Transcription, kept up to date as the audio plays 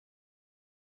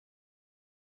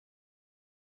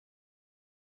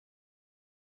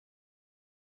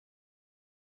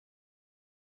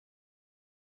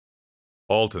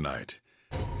Altonite.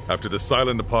 After the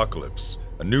silent apocalypse,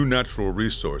 a new natural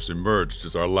resource emerged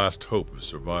as our last hope of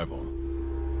survival.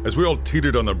 As we all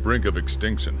teetered on the brink of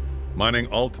extinction, mining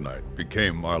Altonite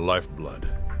became our lifeblood.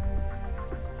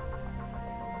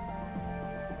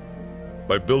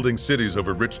 By building cities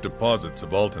over rich deposits of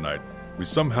Altonite, we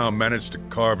somehow managed to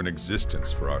carve an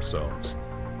existence for ourselves.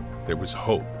 There was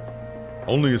hope.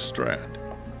 Only a strand.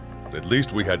 But at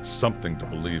least we had something to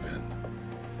believe in.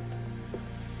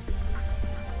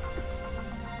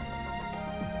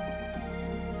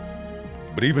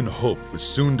 But even hope was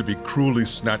soon to be cruelly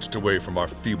snatched away from our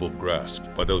feeble grasp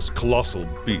by those colossal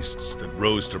beasts that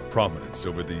rose to prominence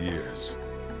over the years.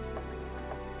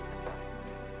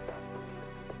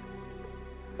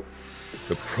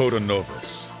 The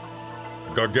Protonovus,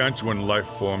 gargantuan life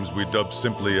forms we dubbed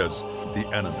simply as the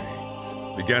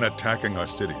enemy, began attacking our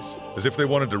cities as if they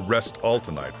wanted to wrest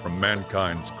Altonite from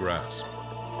mankind's grasp.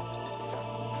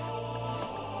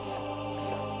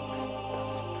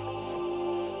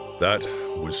 That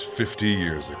was 50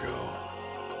 years ago.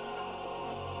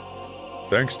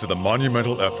 Thanks to the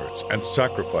monumental efforts and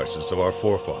sacrifices of our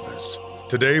forefathers,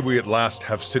 today we at last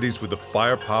have cities with the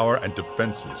firepower and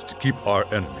defenses to keep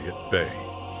our enemy at bay.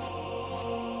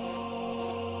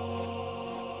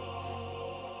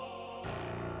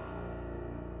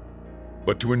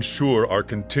 But to ensure our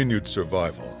continued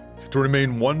survival, to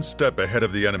remain one step ahead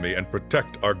of the enemy and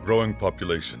protect our growing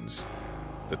populations,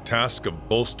 the task of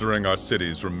bolstering our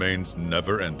cities remains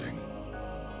never-ending.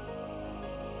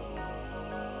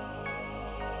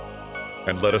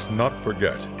 And let us not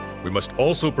forget, we must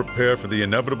also prepare for the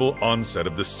inevitable onset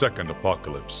of the second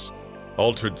apocalypse,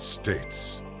 altered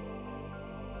states.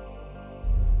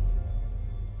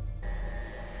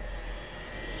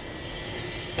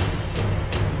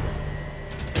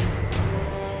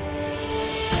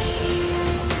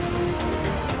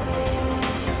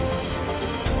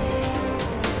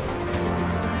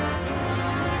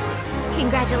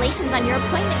 Congratulations on your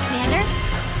appointment, Commander.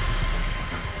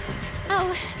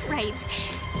 Oh, right.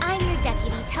 I'm your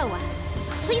deputy, Toa.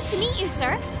 Pleased to meet you,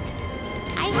 sir.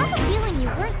 I have a feeling you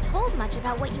weren't told much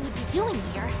about what you would be doing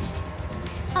here.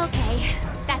 Okay,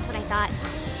 that's what I thought.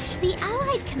 The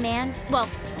Allied Command, well,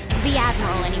 the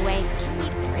Admiral anyway, can be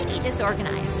pretty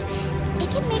disorganized. It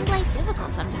can make life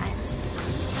difficult sometimes.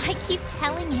 I keep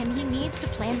telling him he needs to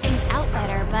plan things out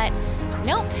better, but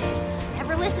nope,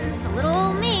 never listens to little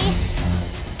old me.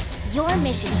 Your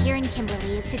mission here in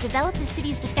Kimberly is to develop the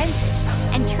city's defenses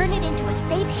and turn it into a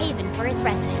safe haven for its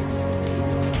residents.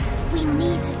 We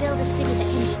need to build a city that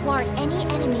can thwart any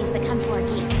enemies that come to our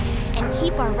gates and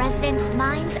keep our residents'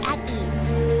 minds at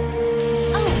ease.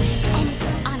 Oh, and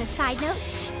on a side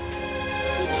note,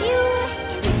 would you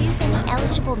introduce any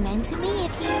eligible men to me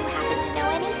if you happen to know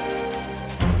any?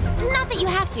 Not that you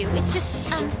have to, it's just,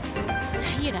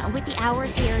 you know, with the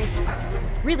hours here, it's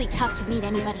really tough to meet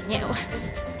anybody new.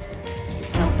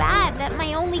 It's so bad that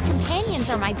my only companions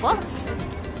are my books.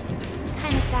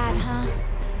 Kinda sad, huh?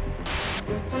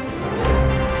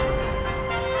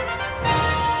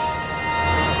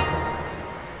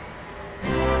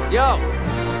 Yo!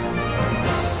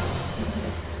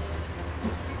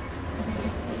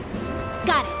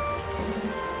 Got it.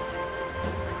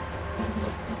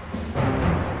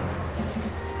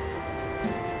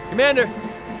 Commander!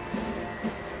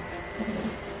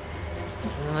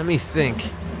 Let me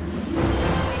think.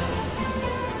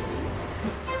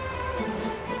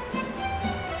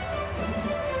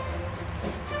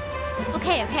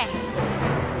 Okay.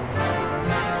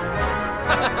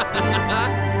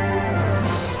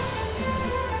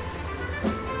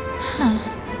 Huh.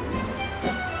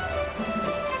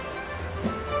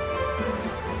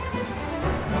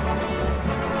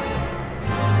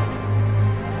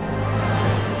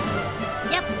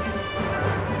 Yep.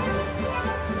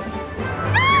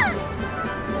 Ah!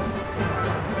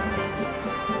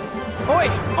 Oi!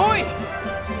 Oi!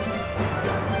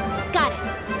 Got it.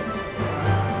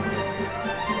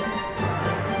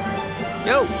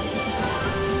 Yo!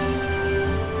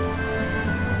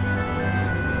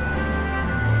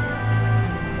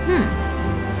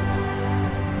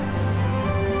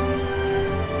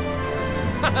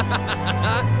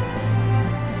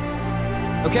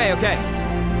 Okay.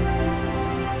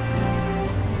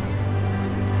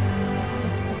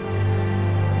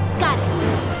 Got it.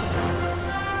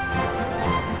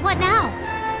 What now?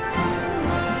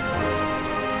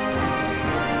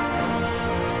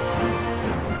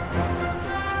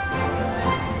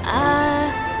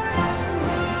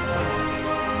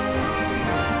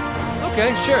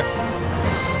 Okay, sure.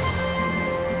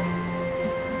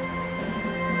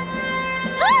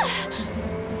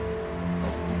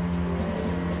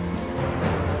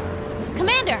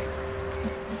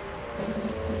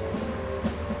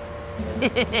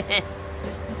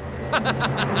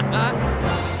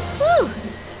 Whew!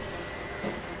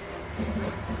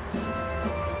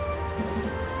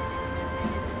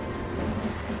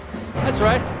 That's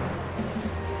right.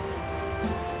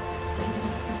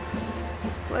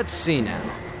 Let's see now.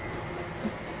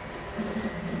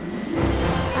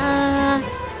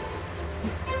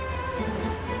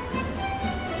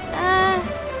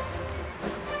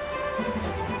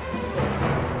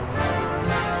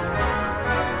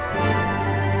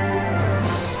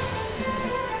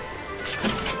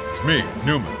 It's me,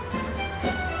 Newman.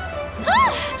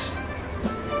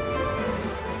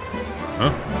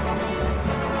 Huh?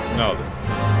 Now then.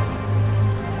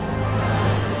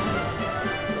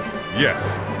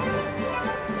 Yes.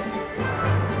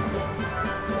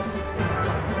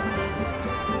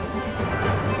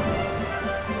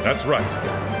 That's right.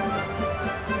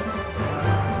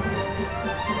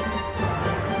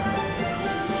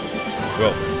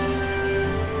 Well,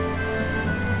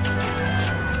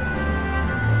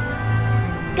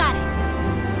 Got it.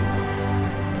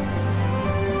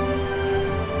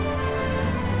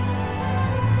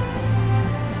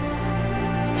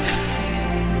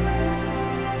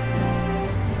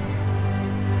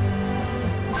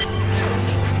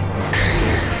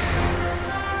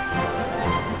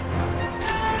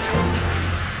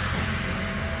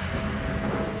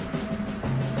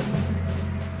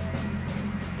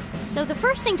 So the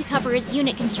first thing to cover is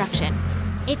unit construction.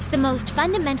 It's the most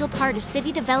fundamental part of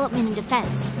city development and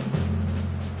defense.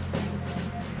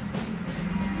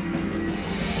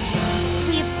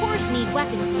 We of course need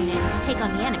weapons units to take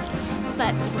on the enemy,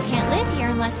 but people can't live here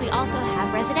unless we also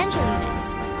have residential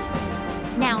units.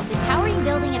 Now, the towering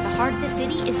building at the heart of the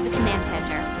city is the command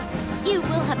center. You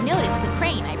will have noticed the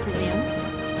crane, I presume.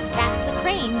 That's the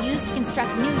crane used to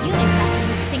construct new units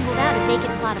after you've singled out a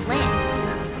vacant plot of land.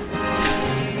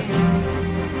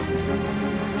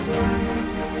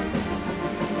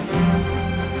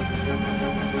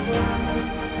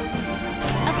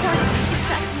 Of course, to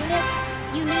construct units,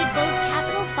 you need both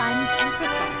capital funds and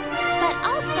crystals, but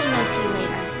I'll explain those to you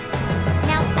later.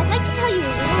 Now, I'd like to tell you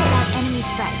a little about enemy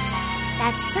strikes.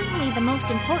 That's certainly the most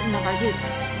important of our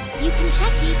duties. You can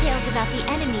check details about the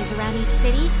enemies around each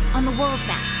city on the world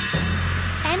map.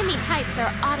 Enemy types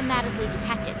are automatically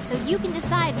detected, so you can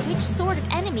decide which sort of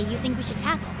enemy you think we should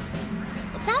tackle.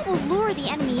 That will lure the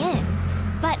enemy in.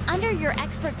 But under your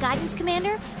expert guidance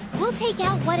commander, we'll take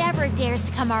out whatever dares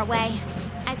to come our way.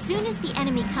 As soon as the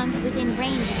enemy comes within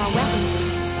range of our weapons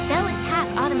units, they'll attack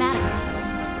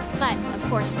automatically. But, of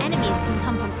course, enemies can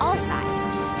come from all sides,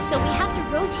 so we have to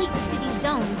rotate the city's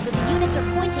zones so the units are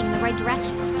pointing in the right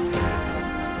direction.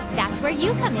 That's where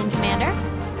you come in, Commander.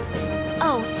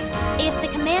 Oh, if the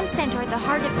command center at the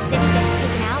heart of the city gets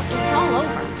taken out, it's all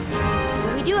over.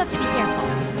 So we do have to be careful.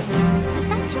 Was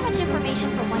that too much information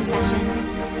for one session?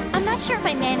 I'm not sure if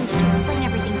I managed to explain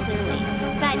everything clearly,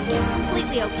 but it's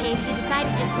completely okay if you decide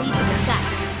to just lead with your gut.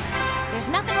 There's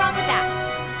nothing wrong with that.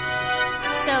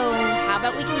 So, how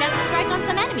about we conduct a strike on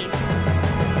some enemies?